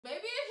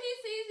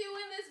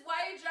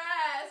white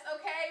dress,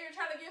 okay? You're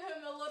trying to give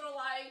him a little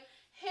like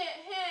hint,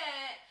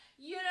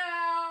 you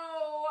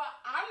know,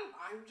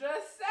 I'm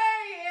just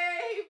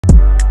saying.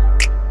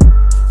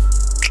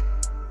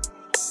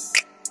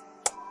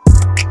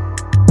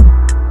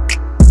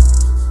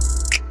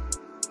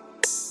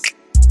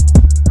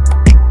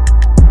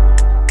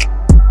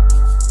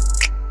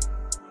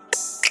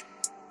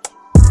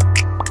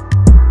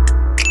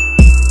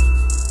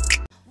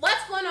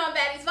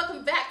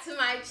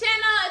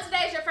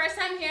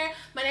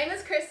 My name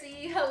is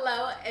Chrissy.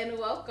 Hello and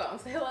welcome.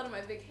 Say hello to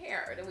my big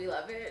hair. Do we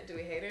love it? Do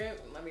we hate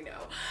it? Let me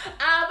know.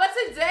 But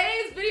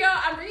today's video,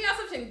 I'm bringing out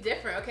something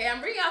different, okay?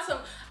 I'm bringing out some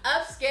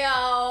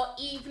upscale,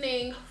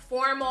 evening,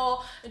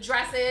 formal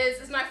dresses.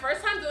 It's my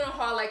first time doing a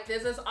haul like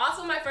this. It's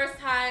also my first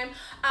time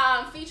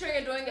featuring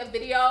and doing a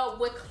video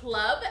with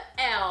Club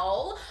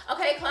L.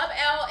 Okay, Club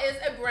L is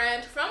a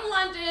brand from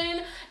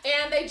London,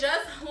 and they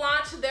just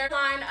launched their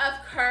line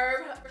of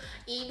curve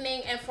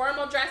evening and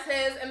formal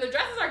dresses, and the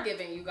dresses are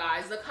giving, you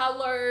guys. The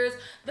colors,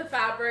 the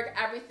fabric,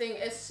 everything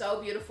is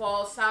so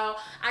beautiful. So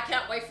I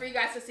can't wait for you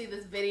guys to see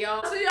this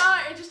video. So y'all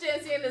are interested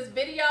in seeing this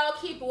video,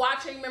 keep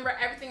watching. Remember,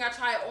 everything I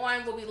try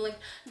on will be linked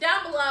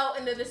down below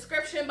in the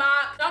description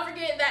box. Don't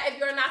forget that if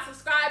you're not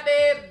subscribed,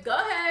 babe, go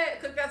ahead,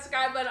 click that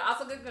subscribe button.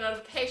 Also click the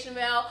notification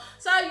bell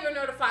so you're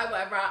notified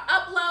whenever I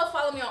upload.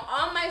 Follow me on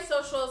all my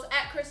socials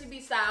at Chrissy B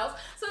Styles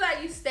so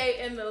that you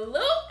stay in the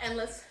loop. And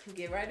let's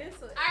get right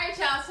into it. All right,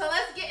 y'all, so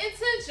let's get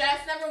into dress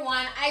number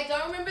one. I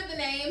don't remember the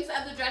names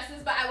of the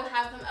dresses, but I will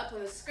have them up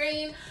on the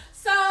screen.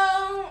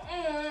 So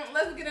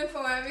let's get into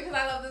it because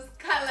I love this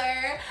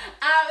color.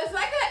 It's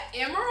like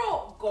an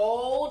emerald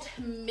gold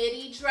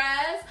midi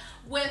dress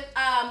with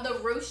the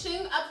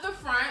ruching up the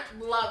front.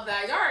 Love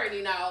that. You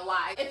already know,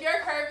 like, if you're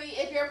curvy,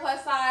 if you're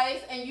plus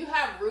size, and you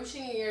have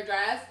ruching in your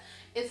dress,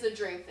 it's a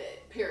dream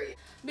fit, period.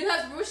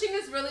 Because ruching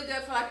is really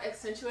good for like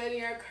accentuating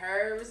your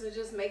curves and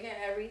just making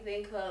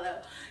everything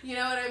color. You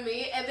know what I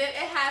mean? And then it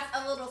has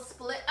a little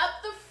split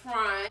up the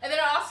front. And then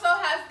it also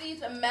has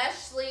these mesh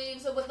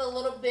sleeves with a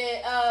little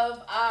bit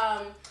of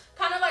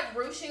kind of like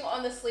ruching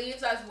on the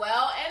sleeves as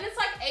well. And it's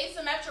like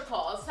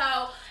asymmetrical.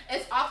 So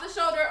it's off the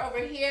shoulder over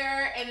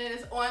here, and then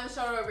it's on the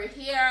shoulder over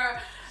here.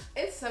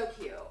 It's so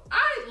cute.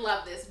 I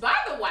love this. By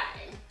the way,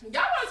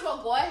 y'all might as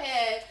well go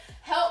ahead,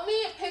 help me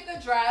pick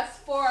a dress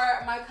for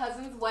my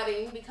cousin's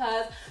wedding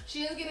because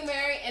she is getting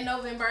married in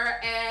November,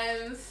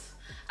 and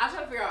I'm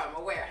trying to figure out what I'm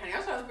gonna wear, honey.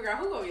 I'm trying to figure out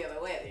who's gonna be at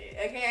the wedding,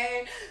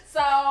 okay?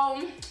 So,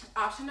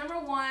 option number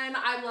one,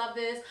 I love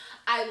this.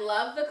 I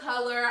love the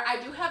color.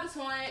 I do have this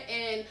one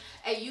in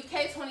a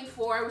UK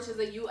 24, which is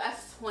a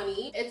US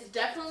 20. It's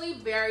definitely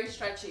very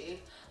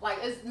stretchy. Like,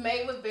 it's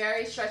made with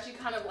very stretchy,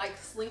 kind of like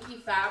slinky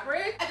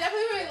fabric. I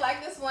definitely really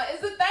like this one.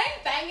 Is the thing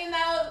banging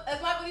though? Does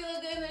my booty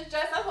look good in this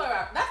dress?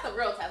 That's the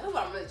real test. That's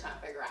what I'm really trying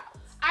to figure out.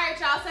 All right,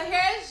 y'all, so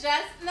here's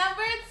dress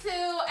number two.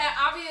 And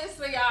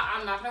obviously, y'all,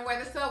 I'm not gonna wear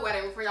this to a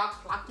wedding before y'all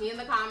clock me in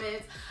the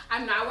comments.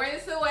 I'm not wearing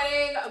this to a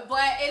wedding,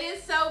 but it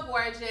is so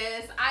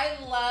gorgeous. I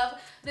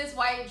love this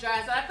white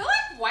dress. And I feel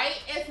like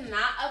white is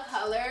not a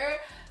color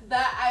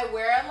that I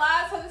wear a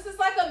lot. So this is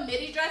like a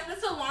midi dress, but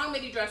it's a long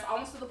midi dress,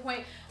 almost to the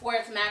point where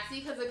it's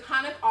maxi because it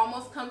kind of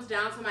almost comes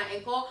down to my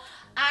ankle.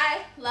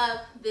 I love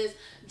this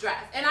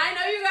dress. And I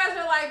know you guys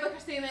are like, but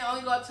Christine, they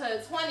only go up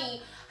to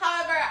 20.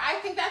 However, I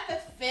think that the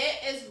fit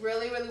is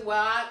really, really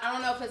well. I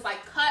don't know if it's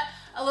like cut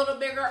a little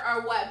bigger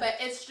or what, but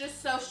it's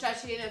just so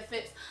stretchy and it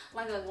fits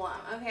like a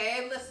glove,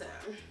 okay? Listen,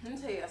 let me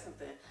tell you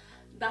something.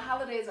 The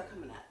holidays are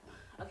coming up.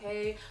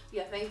 Okay, we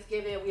have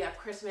Thanksgiving, we have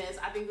Christmas.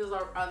 I think those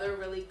are other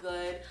really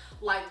good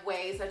like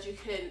ways that you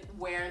can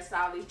wear and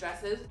style these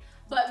dresses.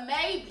 But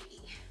maybe,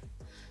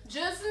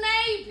 just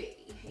maybe,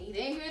 you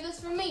didn't hear this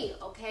from me,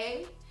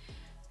 okay?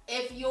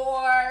 If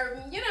you're,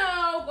 you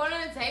know, going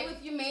on a date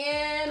with your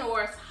man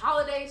or it's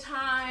holiday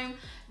time,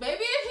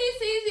 maybe if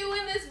he sees you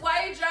in this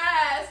white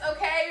dress,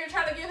 okay, you're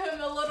trying to give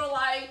him a little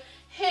like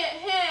hint,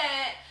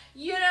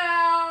 you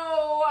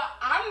know,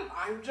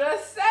 I'm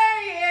just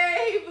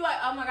saying. He'd be like,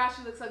 oh my gosh,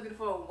 she looks so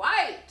beautiful in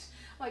white.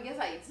 Well, I guess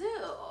I do.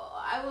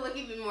 I will look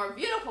even more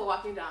beautiful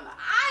walking down the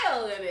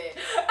aisle in it.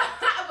 But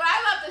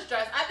I love this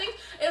dress. I think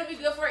it'll be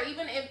good for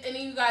even if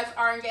any of you guys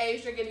are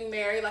engaged or getting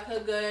married, like a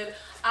good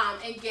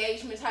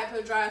engagement type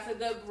of dress, a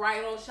good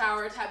bridal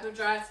shower type of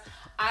dress.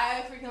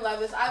 I freaking love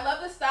this. I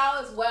love the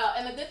style as well.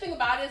 And the good thing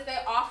about it is they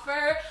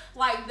offer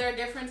like their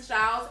different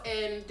styles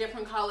in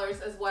different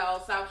colors as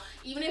well. So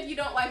even if you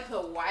don't like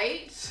the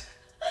white,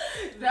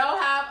 they'll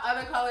have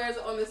other colors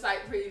on the site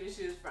for you to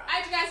choose from.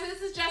 Alright, you guys, so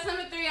this is dress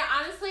number three, and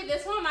honestly,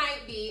 this one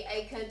might be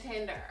a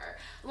contender.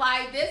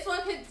 Like, this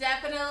one could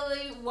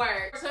definitely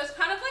work. So it's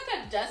kind of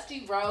like a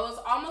dusty rose,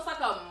 almost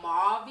like a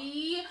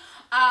mauve-y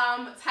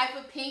type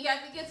of pink. I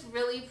think it's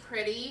really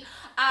pretty.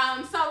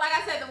 So like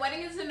I said, the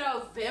wedding is in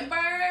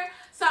November,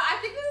 so I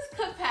think this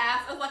could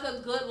pass as like a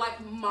good like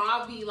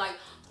mauve-y, like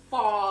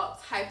fall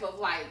type of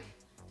like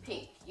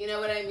pink, you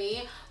know what I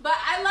mean? But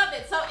I love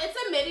it. So it's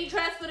a midi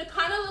dress, but it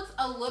kind of looks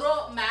a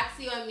little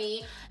maxi on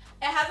me.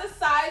 It has a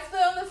side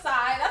split on the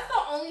side. That's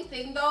the only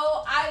thing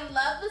though. I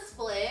love the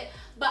split.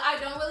 but I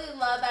don't really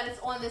love that it's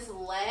on this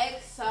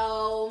leg,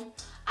 so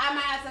I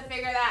might have to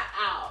figure that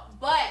out.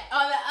 But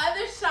on the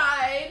other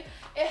side,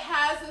 it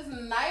has this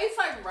nice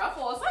like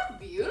ruffle. It's like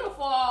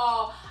beautiful.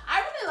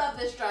 I really love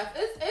this dress.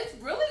 It's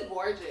really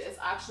gorgeous,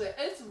 actually.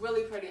 It's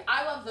really pretty.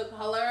 I love the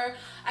color.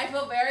 I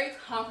feel very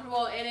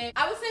comfortable in it.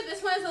 I would say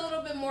this one is a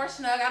little bit more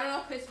snug. I don't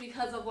know if it's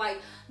because of like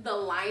the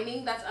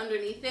lining that's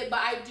underneath it, but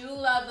I do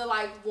love the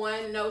like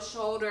one no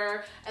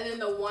shoulder and then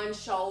the one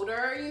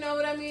shoulder, you know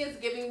what I mean? It's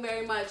giving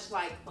very much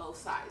like both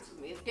sides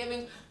with me. It's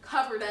giving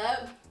covered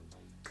up,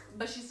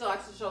 but she still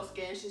likes to show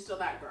skin. She's still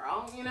that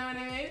girl, you know what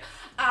I mean?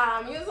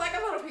 It's like a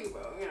little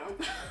peekaboo, you know.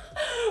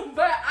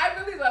 But I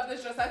really love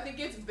this dress. I think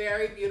it's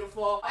very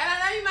beautiful. And I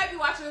know you might be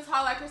watching this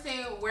haul like you're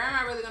saying, where am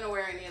I really gonna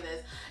wear any of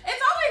this?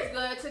 It's always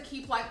good to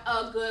keep like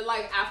a good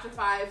like after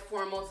 5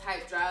 formal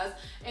type dress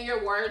in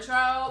your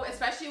wardrobe,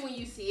 especially when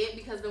you see it,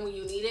 because then when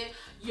you need it,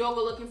 you'll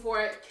go looking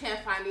for it,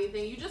 can't find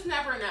anything. You just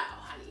never know,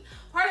 honey.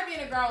 Part of being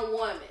a grown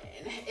woman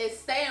is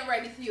staying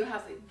ready so you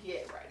have to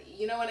get ready.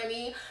 You know what I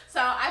mean? So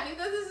I think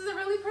that this is a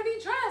really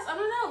pretty dress. I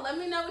don't know. Let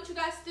me know what you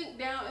guys think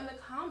down in the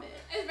comments.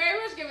 It's very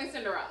much giving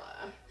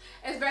Cinderella.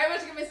 It's very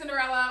much giving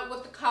Cinderella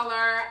with the color.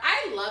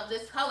 I love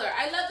this color.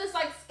 I love this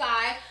like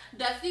sky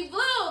dusty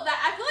blue that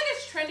I feel like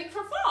it's trending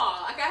for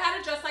fall. Like I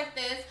had a dress like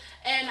this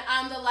in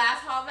the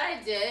last haul that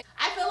I did.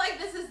 I feel like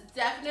this is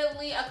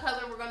definitely a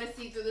color we're going to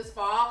see through this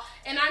fall,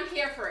 and I'm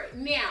here for it.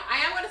 Now, I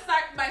am going to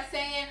start by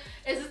saying,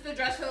 is this the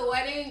dress for the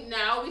wedding?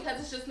 No, because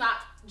it's just not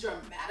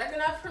dramatic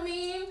enough for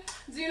me.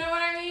 Do you know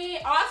what I mean?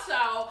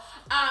 Also,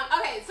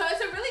 okay, so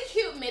it's a really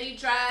cute midi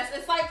dress.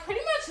 It's like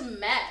pretty much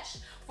mesh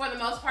for the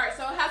most part,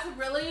 so it has a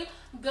really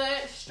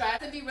good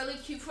stretch. It'd be really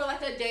cute for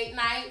like a date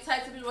night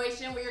type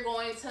situation where you're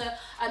going to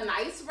a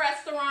nice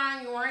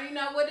restaurant. You already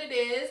know what it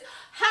is.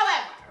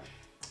 However,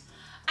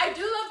 I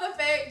do love the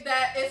fact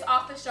that it's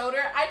off the shoulder.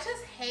 I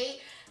just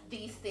hate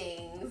these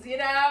things, you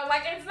know,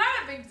 like it's not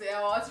a big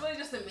deal. It's really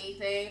just a me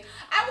thing.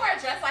 I wore a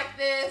dress like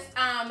this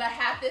that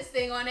had this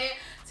thing on it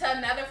to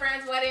another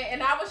friend's wedding,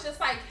 and I was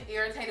just like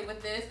irritated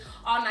with this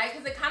all night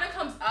because it kind of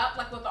comes up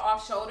like with the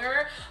off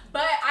shoulder,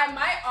 but I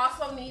might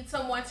also need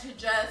someone to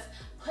just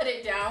put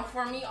it down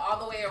for me all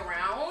the way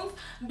around,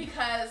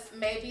 because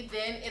maybe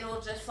then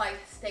it'll just like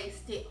stay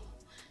still,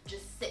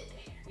 just sit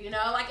there, you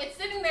know, like it's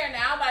sitting there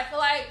now, but I feel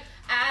like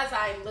as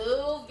I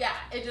move, yeah,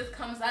 it just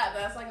comes up.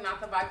 That's like not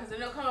the vibe, because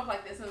then it'll come up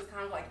like this and it's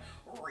kind of like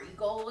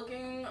regal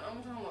looking.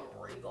 I'm talking about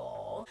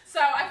regal.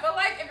 So I feel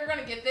like if you're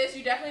gonna get this,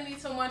 you definitely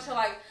need someone to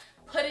like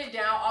put it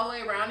down all the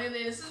way around, and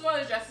then this is one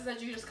of the dresses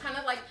that you just kind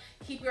of like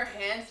keep your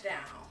hands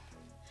down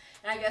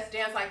and I guess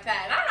dance like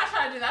that. And I'm not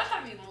trying to do that. I'm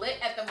trying to be lit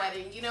at the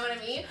wedding, you know what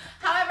I mean?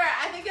 However,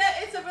 I think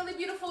that it's a really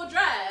beautiful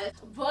dress,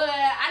 but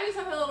I need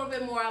something a little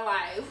bit more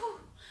like, whew,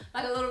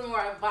 like a little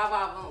more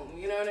ba-ba-boom,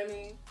 you know what I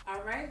mean?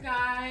 All right,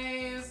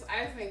 guys,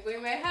 I think we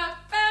may have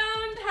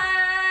found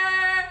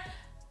her.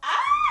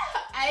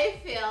 I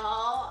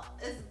feel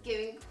it's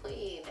giving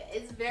queen.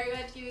 It's very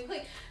much giving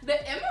queen.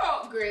 The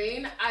emerald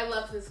green, I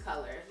love this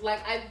color. Like,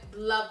 I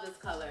love this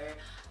color.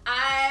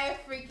 I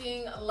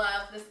freaking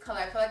love this color.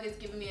 I feel like it's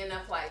giving me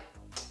enough like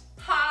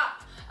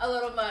pop, a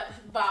little bit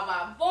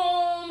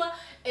ba-ba-boom.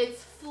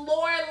 It's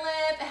floor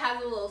length. It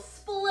has a little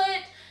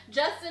split,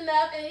 just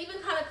enough, and it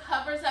even kind of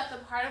covers up the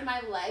part of my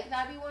leg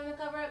that I be wanting to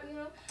cover up, you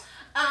know.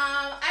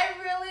 I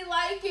really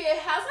like it. It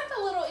has like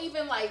a little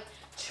even like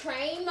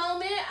train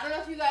moment. I don't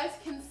know if you guys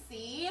can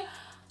see.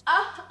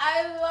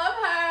 I love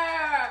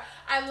her.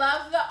 I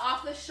love the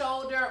off the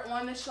shoulder,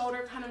 on the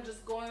shoulder, kind of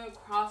just going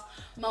across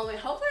moment.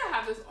 Hopefully I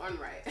have this on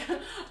right.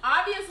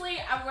 Obviously,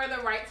 I wear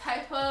the right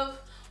type of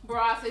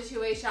bra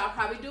situation. I'll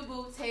probably do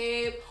boob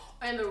tape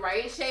and the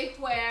right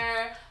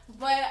shapewear,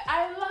 but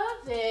I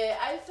love it.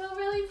 I feel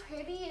really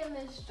pretty in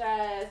this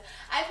dress.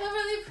 I feel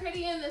really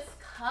pretty in this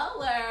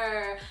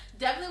color.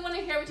 Definitely want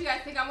to hear what you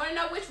guys think. I want to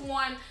know which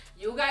one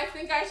you guys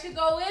think I should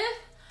go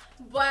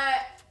with, but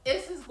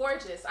this is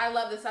gorgeous. I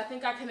love this. I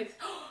think I can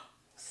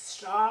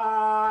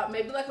stop,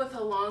 maybe like with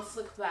a long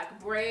slick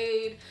black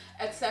braid,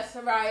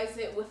 accessorize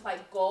it with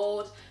like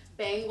gold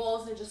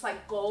bangles and just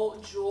like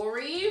gold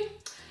jewelry.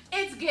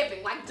 It's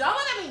giving. Like, don't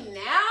look at me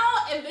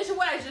now, envision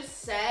what I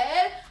just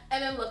said,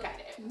 and then look at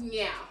it.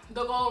 Yeah,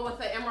 the gold with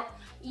the emerald.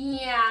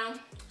 Yeah,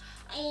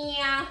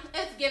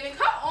 it's giving.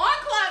 Come on,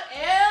 Club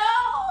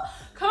L.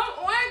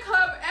 Come on,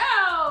 Club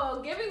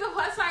L. Giving the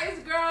plus size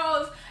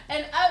girls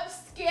an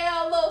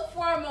upscale, little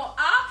formal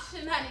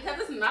option, honey, because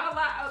there's not a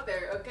lot out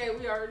there, okay?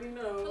 We already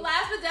know. But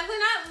last but definitely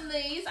not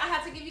least, I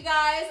had to give you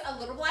guys a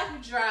little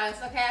black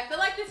dress, okay? I feel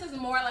like this is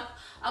more like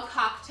a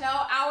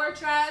cocktail hour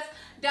dress.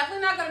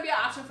 Definitely not going to be an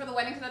option for the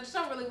wedding because I just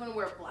don't really want to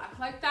wear black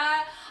like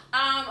that.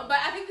 But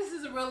I think this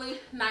is a really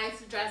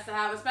nice dress to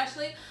have,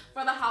 especially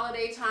for the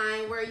holiday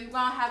time where you're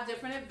going to have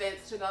different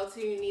events to go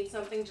to. You need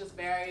something just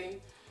very,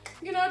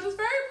 you know, just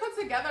very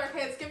put together.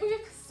 Okay, it's giving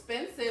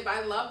expensive.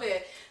 I love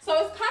it. So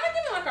it's kind of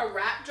giving like a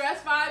wrap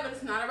dress vibe, but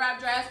it's not a wrap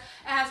dress.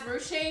 It has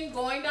ruching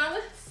going down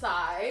the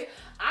side.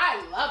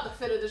 I love the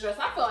fit of this dress.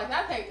 I feel like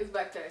that thing is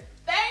back there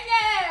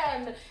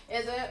banging.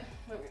 Is it?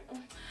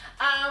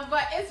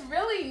 But it's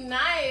really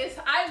nice.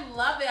 I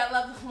love it. I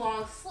love the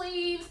long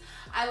sleeves.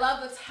 I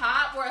love the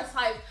top where it's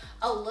like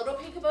a little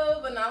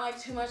peekaboo, but not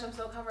like too much. I'm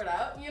so covered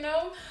up, you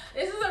know?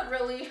 This is a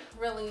really,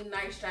 really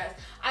nice dress.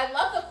 I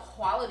love the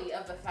quality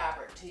of the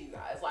fabric too, you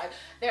guys. Like,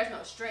 there's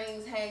no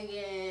strings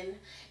hanging.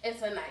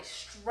 It's a nice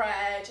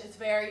stretch. It's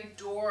very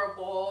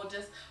durable,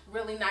 just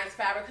really nice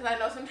fabric. Because I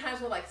know sometimes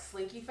with like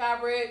slinky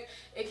fabric,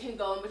 it can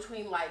go in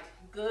between like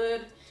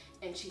good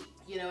and cheap.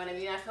 You know what I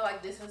mean? I feel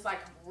like this is like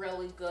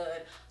really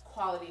good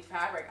quality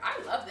fabric.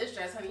 I love this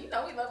dress, honey. You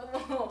know we love a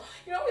little,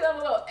 we love a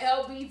little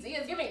LBZ.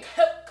 It's giving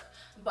Coke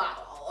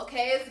bottle,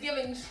 okay? It's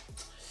giving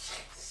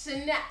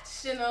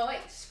snatch and a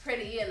lace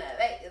pretty and a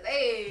lace.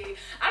 Hey,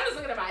 I'm just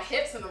looking at my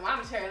hips in the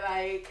monitor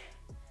like,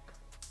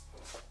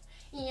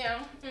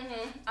 yeah,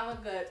 I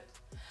look good.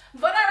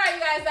 But alright, you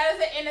guys, that is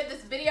the end of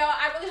this video.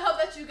 I really hope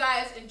that you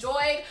guys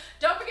enjoyed.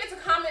 Don't forget to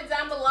comment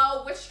down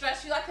below which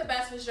dress you like the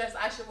best, which dress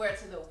I should wear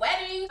to the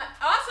wedding.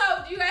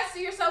 Also, do you guys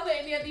see yourself in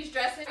any of these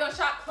dresses? Go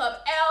shop Club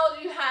L.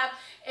 Do you have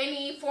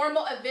any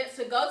formal events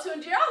to go to?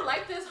 And do y'all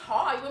like this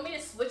haul? You want me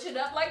to switch it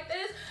up like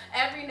this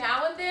every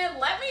now and then?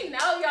 Let me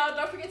know, y'all.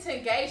 Don't forget to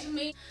engage with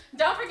me.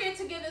 Don't forget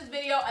to give this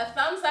video a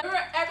thumbs up.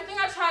 Remember, everything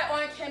I try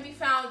on can be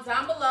found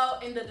down below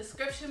in the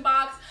description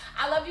box.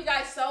 I love you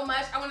guys so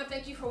much. I want to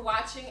thank you for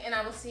watching, and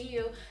I will see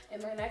you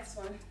in my next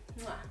one.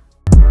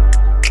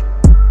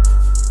 Mwah.